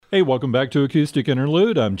Hey, welcome back to Acoustic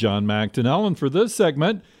Interlude. I'm John McDonnell, and for this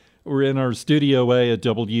segment, we're in our Studio A at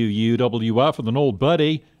WUWF with an old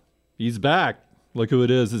buddy. He's back. Look who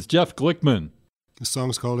it is. It's Jeff Glickman. The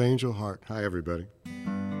song's called Angel Heart. Hi, everybody.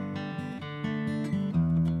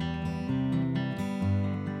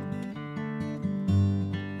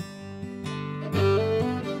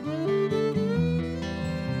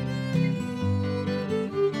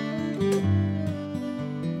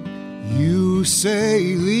 You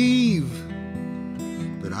say leave,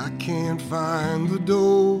 but I can't find the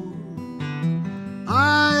door.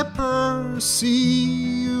 I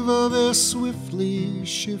perceive the swiftly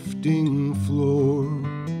shifting floor.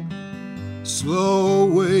 Slow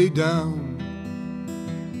way down,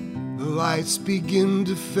 the lights begin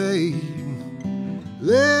to fade.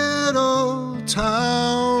 Little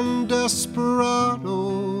town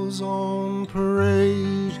desperados on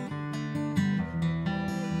parade.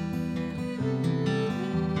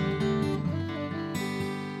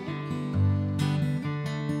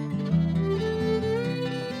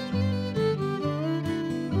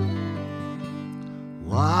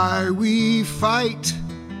 Why we fight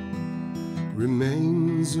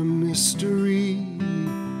remains a mystery.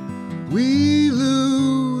 We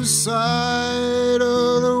lose sight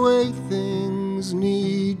of the way things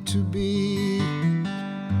need to be.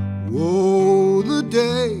 Woe the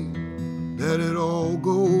day that it all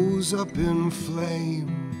goes up in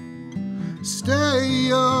flame. Stay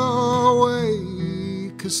away,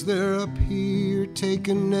 'cause they're up here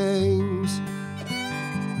taking names.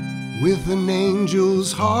 With an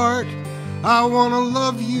angel's heart, I wanna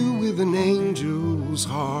love you with an angel's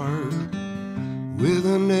heart. With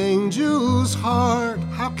an angel's heart,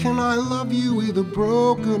 how can I love you with a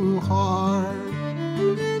broken heart?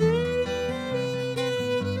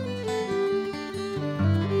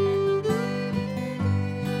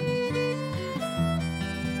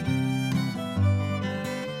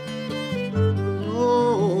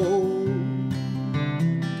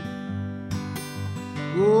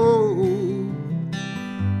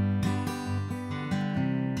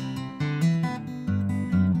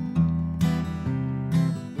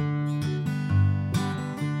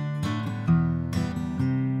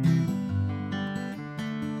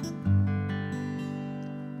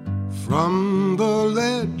 From the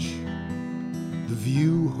ledge, the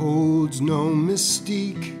view holds no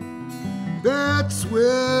mystique. Bets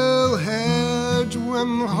will hedge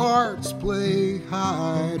when the hearts play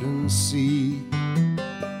hide and seek.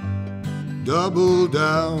 Double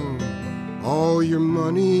down all your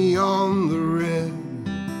money on the red.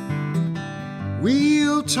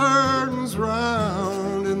 Wheel turns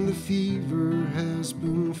round and the fever has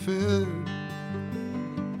been fed.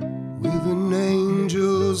 With an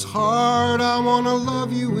angel's heart, I wanna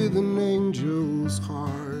love you with an angel's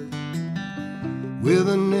heart. With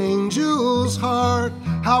an angel's heart,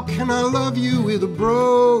 how can I love you with a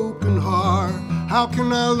broken heart? How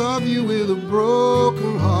can I love you with a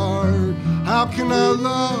broken heart? How can I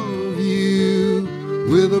love you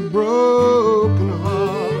with a broken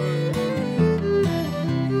heart?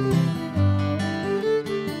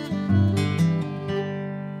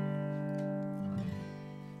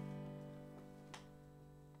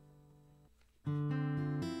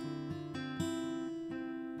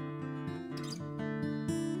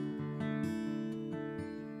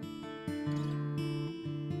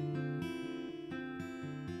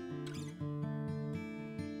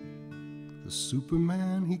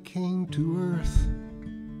 Superman, he came to Earth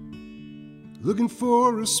looking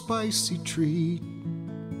for a spicy treat.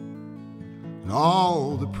 And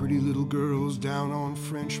all the pretty little girls down on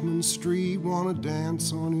Frenchman Street wanna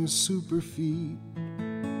dance on his super feet.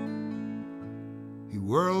 He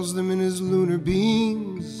whirls them in his lunar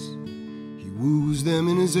beams, he woos them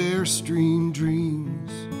in his airstream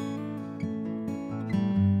dreams,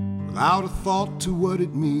 without a thought to what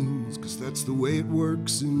it means, 'cause that's the way it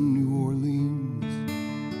works in New Orleans.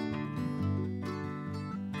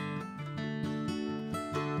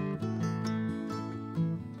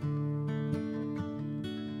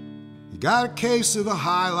 He got a case of the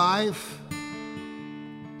high life,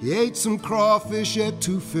 he ate some crawfish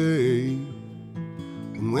etouffee,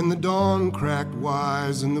 and when the dawn cracked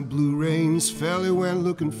wise and the blue rains fell, he went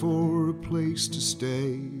looking for a place to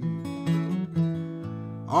stay.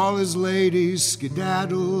 All his ladies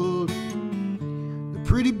skedaddled, the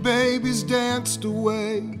pretty babies danced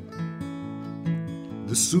away.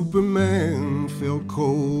 The Superman felt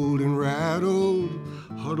cold and rattled,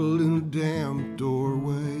 huddled in a damp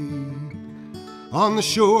doorway. On the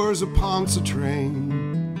shores of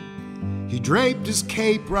Pontchartrain, he draped his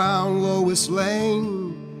cape round Lois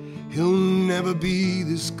Lane. He'll never be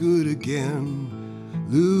this good again,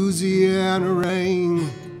 Louisiana rain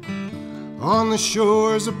on the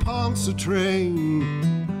shores of Pontchartrain.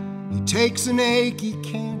 He takes an ache he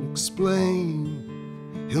can't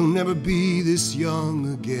explain. He'll never be this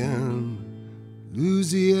young again.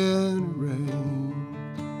 Louisiana rain.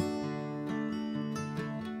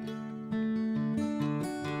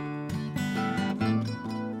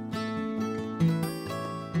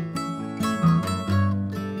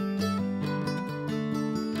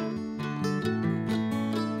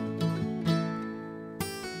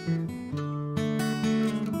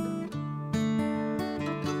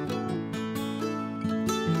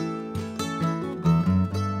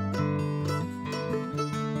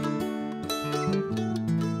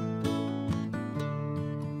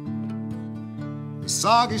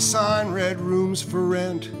 Soggy sign read rooms for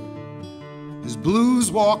rent. His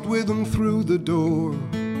blues walked with him through the door.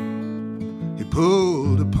 He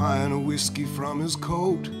pulled a pint of whiskey from his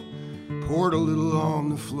coat, poured a little on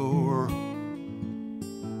the floor.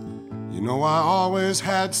 You know I always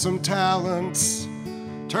had some talents.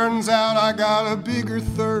 Turns out I got a bigger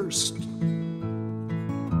thirst.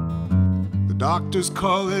 The doctors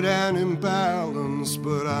call it an imbalance,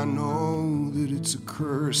 but I know that it's a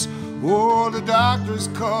curse. Oh, the doctors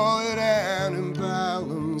call it an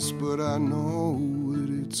imbalance, but I know that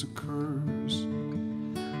it's a curse.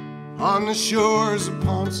 On the shores of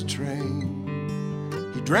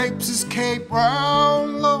Pontchartrain, he drapes his cape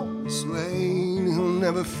round Lois Lane. He'll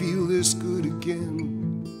never feel this good again.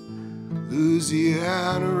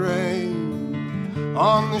 Louisiana rain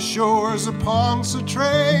on the shores of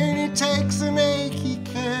Pontchartrain. He takes an ache he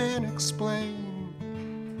can't explain.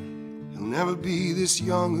 He'll never be this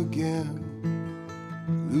young again.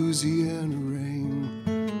 Louisiana rain.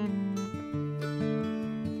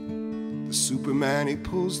 The Superman, he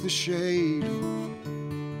pulls the shade,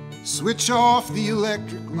 switch off the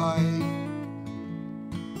electric light.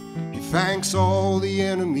 He thanks all the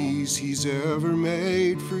enemies he's ever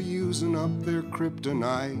made for using up their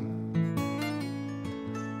kryptonite.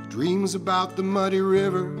 He dreams about the muddy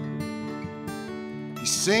river. He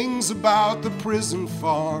sings about the prison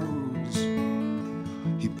farms.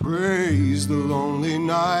 He prays the lonely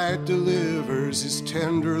night delivers his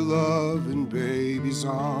tender love in baby's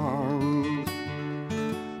arms.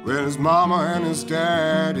 When his mama and his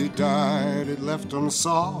daddy died, it left him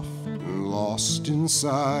soft and lost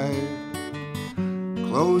inside.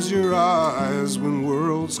 Close your eyes when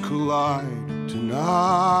worlds collide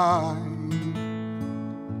tonight,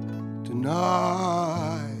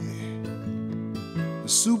 tonight. The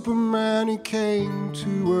Superman, he came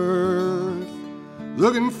to earth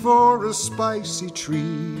looking for a spicy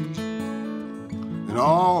treat, and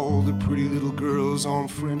all the pretty little girls on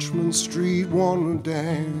Frenchman Street want to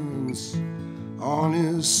dance on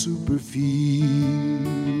his super feet.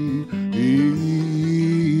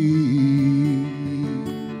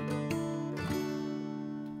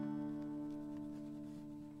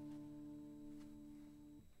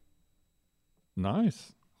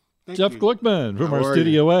 Nice. Thank Jeff you. Glickman from How our are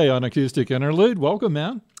Studio A on Acoustic Interlude. Welcome,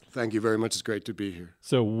 man. Thank you very much. It's great to be here.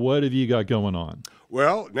 So what have you got going on?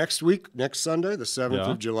 Well, next week, next Sunday, the 7th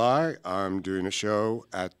Yeah. of July, I'm doing a show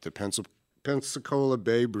at the Pensacola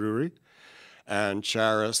Bay Brewery. And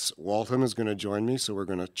Charis Waltham is going to join me, so we're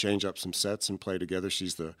going to change up some sets and play together.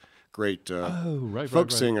 She's the great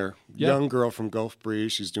folk singer, Yeah. young girl from Gulf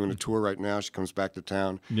Breeze. She's doing a tour right now. She comes back to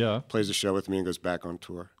town, Yeah. plays a show with me, and goes back on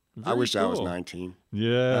tour. I Very wish I was cool. 19.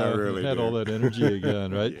 Yeah, I really had do. all that energy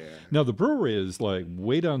again, right? Yeah. Now, the brewery is like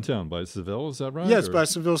way downtown by Seville, is that right? Yeah, it's Or- by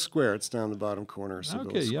Seville Square. It's down the bottom corner of Seville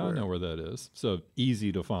Okay, Square. yeah, I know where that is. So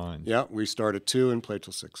easy to find. Yeah, we start at 2 and play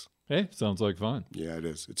till 6. Hey, sounds like fun. Yeah, it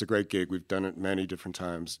is. It's a great gig. We've done it many different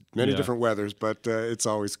times, many Yeah. different weathers, but it's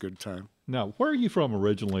always a good time. Now, where are you from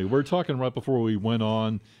originally? We're talking right before we went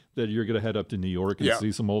on that you're going to head up to New York and Yeah.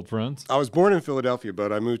 see some old friends. I was born in Philadelphia,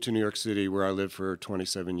 but I moved to New York City where I lived for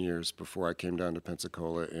 27 years before I came down to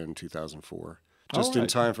Pensacola in 2004. Just in right.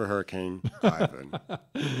 time for Hurricane Ivan.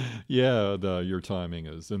 Yeah, your timing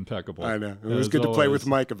is impeccable. I know. It was as good to play with always.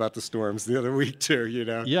 Mike about the storms the other week, too, you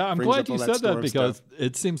know. Yeah, I'm Brings glad up you all said that storm because stuff.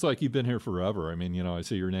 it seems like you've been here forever. I mean, I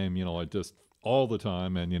see your name, like just all the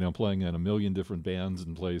time and, playing in a million different bands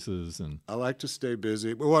and places. And I like to stay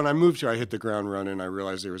busy. Well, when I moved here, I hit the ground running. I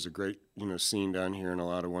realized there was a great, scene down here and a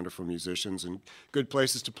lot of wonderful musicians and good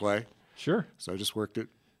places to play. sure. So I just worked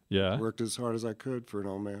as hard as I could for an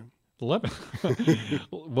old man. 11.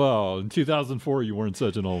 Well, in 2004, you weren't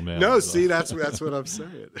such an old man. No, so. see, that's what I'm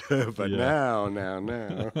saying. But Yeah. now.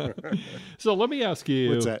 So let me ask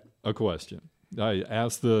you What's that? a question. I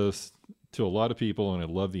ask this to a lot of people, and I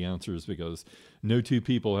love the answers because no two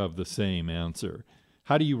people have the same answer.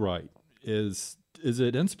 How do you write? is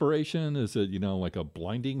it inspiration? Is it, like a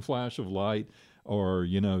blinding flash of light? Or,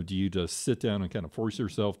 do you just sit down and kind of force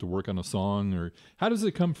yourself to work on a song? Or how does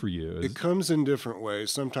it come for you? It comes in different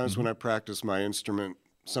ways. Sometimes when I practice my instrument,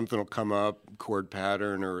 something will come up, chord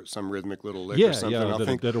pattern or some rhythmic little lick or something. I'll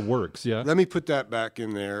think that it works, yeah. Let me put that back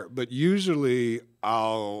in there. But usually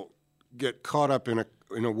I'll get caught up in a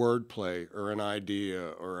wordplay or an idea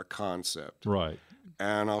or a concept. Right.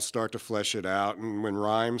 And I'll start to flesh it out. And when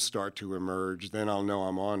rhymes start to emerge, then I'll know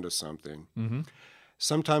I'm onto something. Mm-hmm.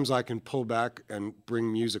 Sometimes I can pull back and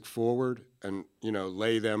bring music forward and,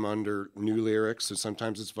 lay them under new lyrics. And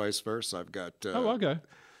sometimes it's vice versa. I've got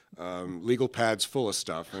legal pads full of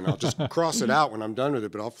stuff, and I'll just cross it out when I'm done with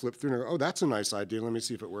it, but I'll flip through and go, oh, that's a nice idea. Let me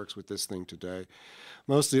see if it works with this thing today.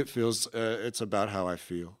 Mostly it feels it's about how I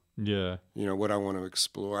feel. Yeah. What I want to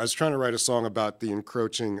explore. I was trying to write a song about the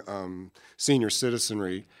encroaching senior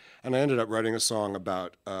citizenry, and I ended up writing a song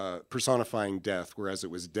about personifying death, whereas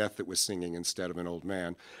it was death that was singing instead of an old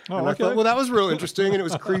man. And I thought, well, that was real interesting, and it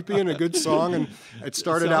was creepy and a good song, and it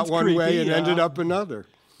started out one way and ended up another.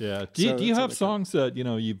 Yeah. Do you have songs that,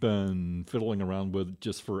 you've been fiddling around with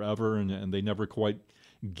just forever and they never quite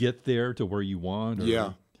get there to where you want? Or,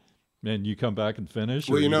 yeah. And you come back and finish?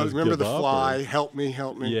 Well, remember The Fly, Help Me,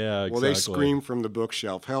 Help Me? Yeah, exactly. Well, they scream from the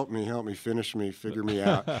bookshelf, help me, finish me, figure me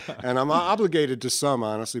out. And I'm obligated to some,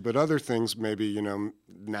 honestly, but other things maybe,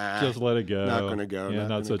 nah. Just let it go. Not going to go. Yeah,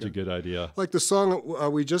 not such a good idea. Like the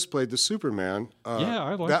song we just played, The Superman.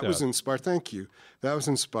 I like that. That was inspired. Thank you. That was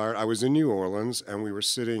inspired. I was in New Orleans, and we were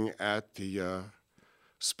sitting at the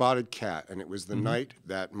Spotted Cat, and it was the night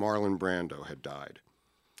that Marlon Brando had died.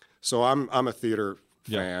 So I'm a theater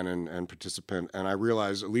fan and participant, and I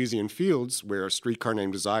realized Elysian Fields, where A Streetcar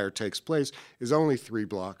Named Desire takes place, is only 3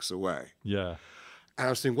 blocks away. Yeah. And I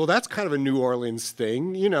was thinking, well, that's kind of a New Orleans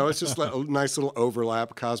thing. It's just like a nice little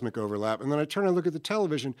overlap, cosmic overlap. And then I turn and look at the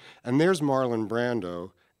television, and there's Marlon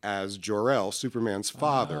Brando as Jor-El, Superman's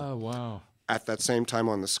father. Oh, wow. At that same time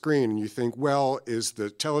on the screen, and you think, well, is the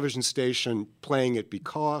television station playing it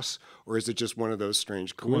because, or is it just one of those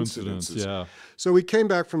strange coincidences? Yeah. So we came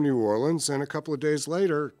back from New Orleans, and a couple of days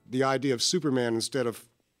later, the idea of Superman, instead of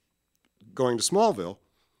going to Smallville,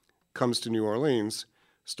 comes to New Orleans,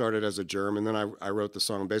 started as a germ, and then I wrote the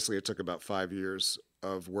song. Basically, it took about 5 years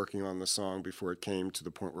of working on the song before it came to the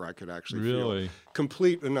point where I could actually feel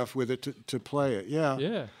complete enough with it to play it.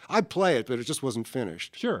 Yeah. I'd play it, but it just wasn't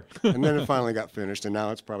finished. Sure. And then it finally got finished, and now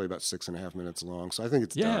it's probably about 6.5 minutes long. So I think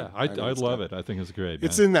it's done. I love it. I think it's great.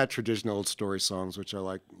 It's in that traditional old story songs, which I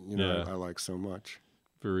like. I like so much.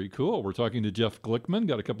 Very cool. We're talking to Jeff Glickman.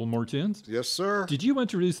 Got a couple more tunes? Yes, sir. Did you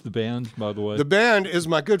introduce the band, by the way? The band is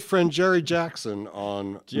my good friend Jerry Jackson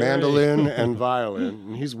on mandolin and violin.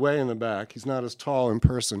 And he's way in the back. He's not as tall in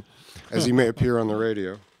person as he may appear on the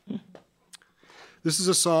radio. This is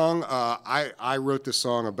a song. I wrote this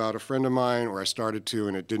song about a friend of mine, or I started to,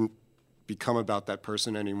 and it didn't become about that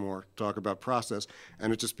person anymore, talk about process.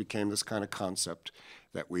 And it just became this kind of concept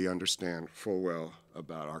that we understand full well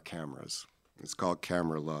about our cameras. It's called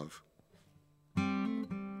Camera Love. The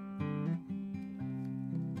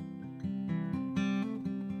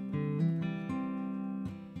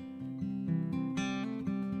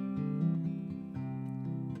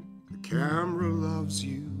camera loves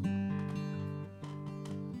you,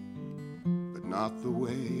 but not the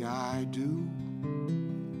way I do.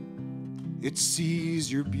 It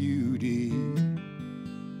sees your beauty,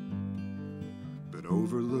 but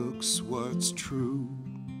overlooks what's true.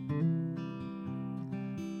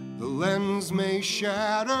 The lens may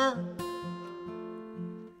shatter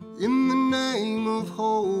in the name of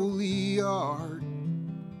holy art,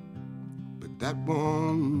 but that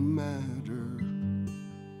won't matter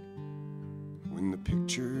when the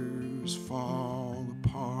pictures fall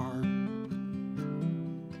apart.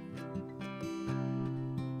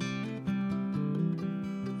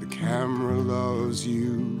 The camera loves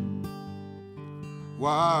you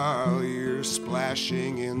while you're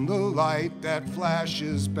splashing in the light that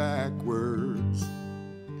flashes backwards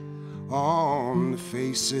on the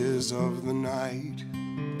faces of the night.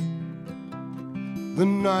 The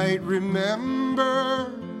night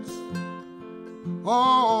remembers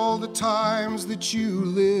all the times that you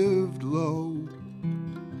lived low.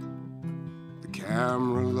 The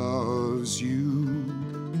camera loves you,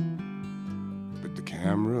 but the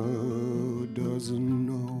camera doesn't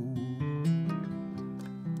know.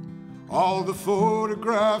 All the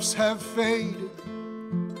photographs have faded,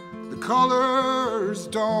 the colors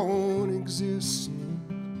don't exist,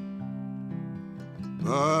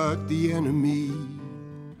 but the enemy,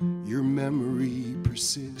 your memory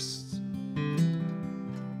persists.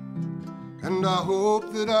 And And I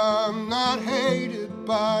hope that I'm not hated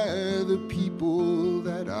by the people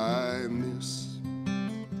that I miss.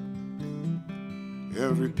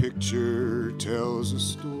 Every picture tells a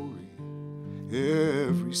story.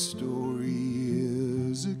 Every story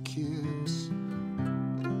is a kiss.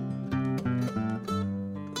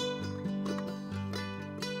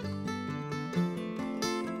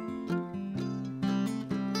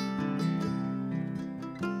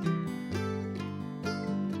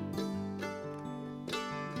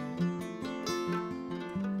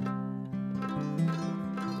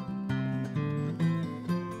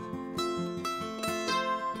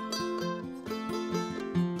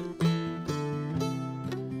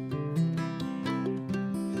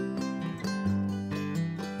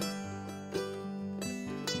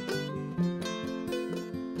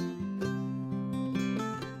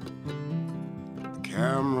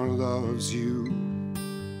 Camera loves you.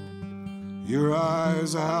 Your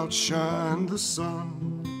eyes outshine the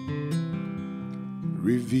sun,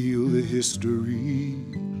 reveal the history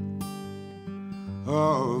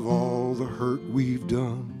of all the hurt we've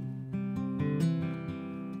done.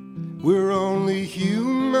 We're only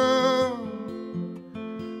human,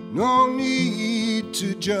 no need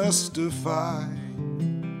to justify.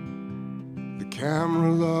 The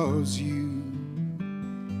camera loves you,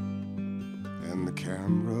 and the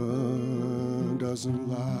camera doesn't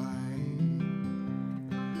lie.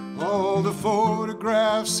 All the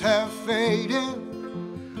photographs have faded,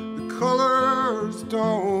 the colors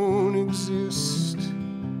don't exist,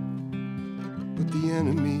 but the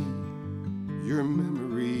enemy, your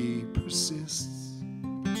memory persists.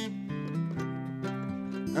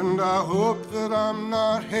 And I hope that I'm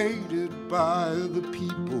not hated by the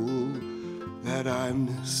people that I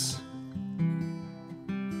miss.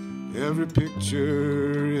 Every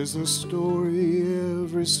picture is a story,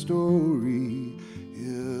 every story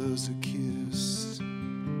is a kiss.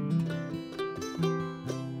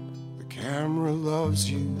 The camera loves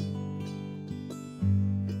you,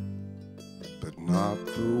 but not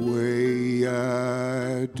the way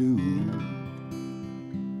I do.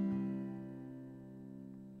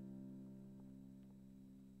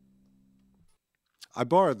 I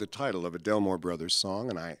borrowed the title of a Delmore Brothers song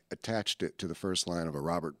and I attached it to the first line of a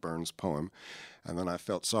Robert Burns poem, and then I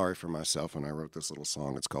felt sorry for myself and I wrote this little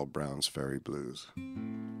song. It's called Brown's Ferry Blues.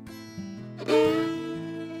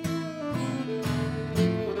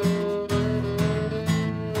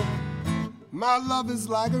 My love is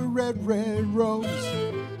like a red, red rose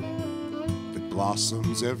that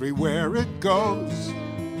blossoms everywhere it goes.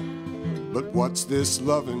 But what's this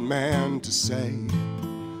loving man to say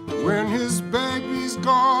when his baby's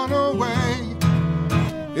gone away?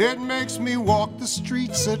 It makes me walk the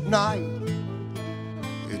streets at night.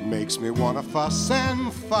 It makes me want to fuss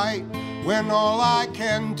and fight when all I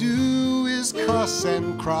can do is cuss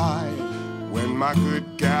and cry when my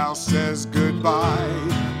good gal says goodbye.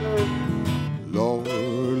 Lord,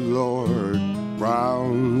 Lord,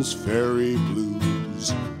 Brown's Ferry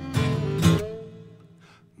Blues.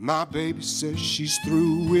 My baby says she's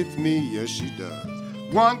through with me, yes she does.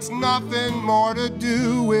 Wants nothing more to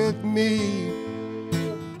do with me.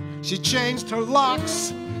 She changed her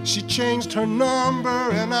locks, she changed her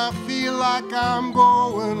number, and I feel like I'm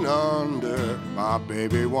going under. My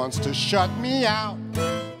baby wants to shut me out.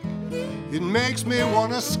 It makes me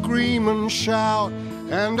want to scream and shout.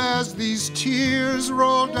 And as these tears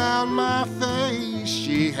roll down my face,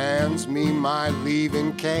 she hands me my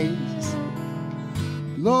leaving case.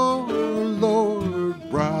 Lord, Lord,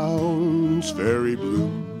 Brown's Ferry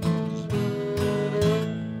Blues.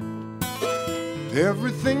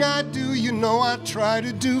 Everything I do, you know I try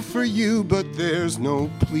to do for you, but there's no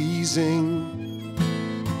pleasing.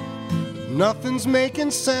 Nothing's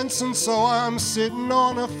making sense, and so I'm sitting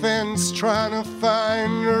on a fence trying to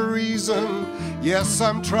find a reason. Yes,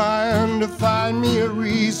 I'm trying to find me a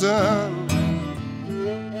reason.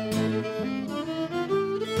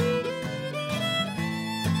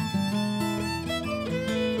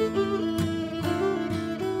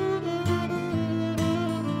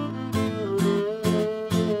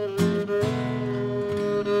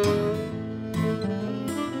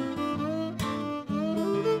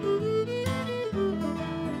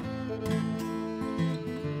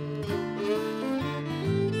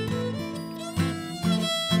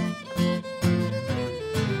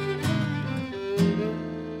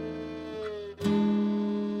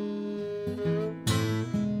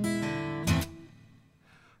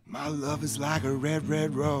 My love is like a red,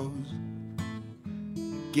 red rose.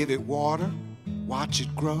 Give it water, watch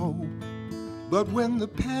it grow. But when the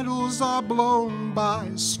petals are blown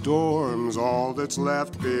by storms, all that's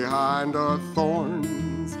left behind are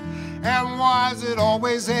thorns. And why's it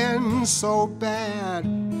always end so bad?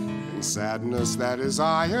 In sadness that is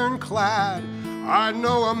ironclad, I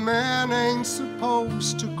know a man ain't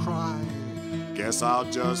supposed to cry. Guess I'll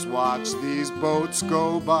just watch these boats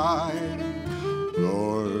go by.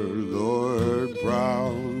 Lord, Lord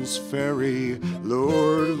Brown's Ferry,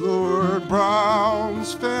 Lord, Lord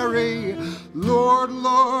Brown's Ferry, Lord,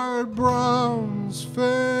 Lord Brown's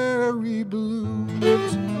Ferry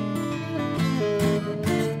Blues.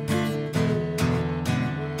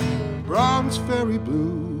 Brown's Ferry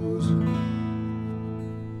Blues.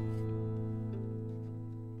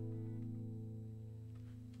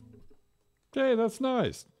 Hey, that's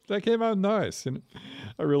nice. That came out nice. And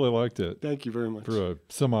I really liked it. Thank you very much. For a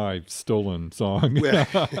semi-stolen song.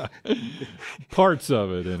 Parts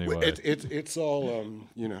of it, anyway. It's all,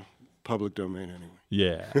 public domain anyway.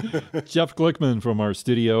 Yeah. Jeff Glickman from our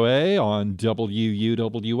Studio A on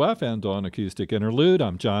WUWF and on Acoustic Interlude.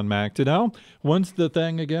 I'm John McDonnell. When's the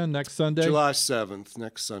thing again? Next Sunday? July 7th,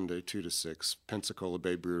 next Sunday, 2 to 6, Pensacola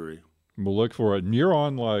Bay Brewery. We'll look for it. And you're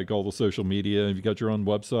on like all the social media. Have you got your own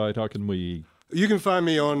website? How can we... You can find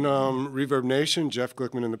me on Reverb Nation, Jeff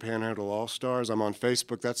Glickman and the Panhandle All-Stars. I'm on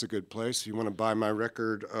Facebook. That's a good place. If you want to buy my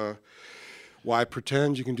record, Why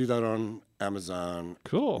Pretend, you can do that on Amazon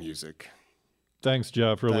Cool. Music. Thanks,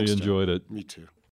 Jeff. Really enjoyed it. Me too.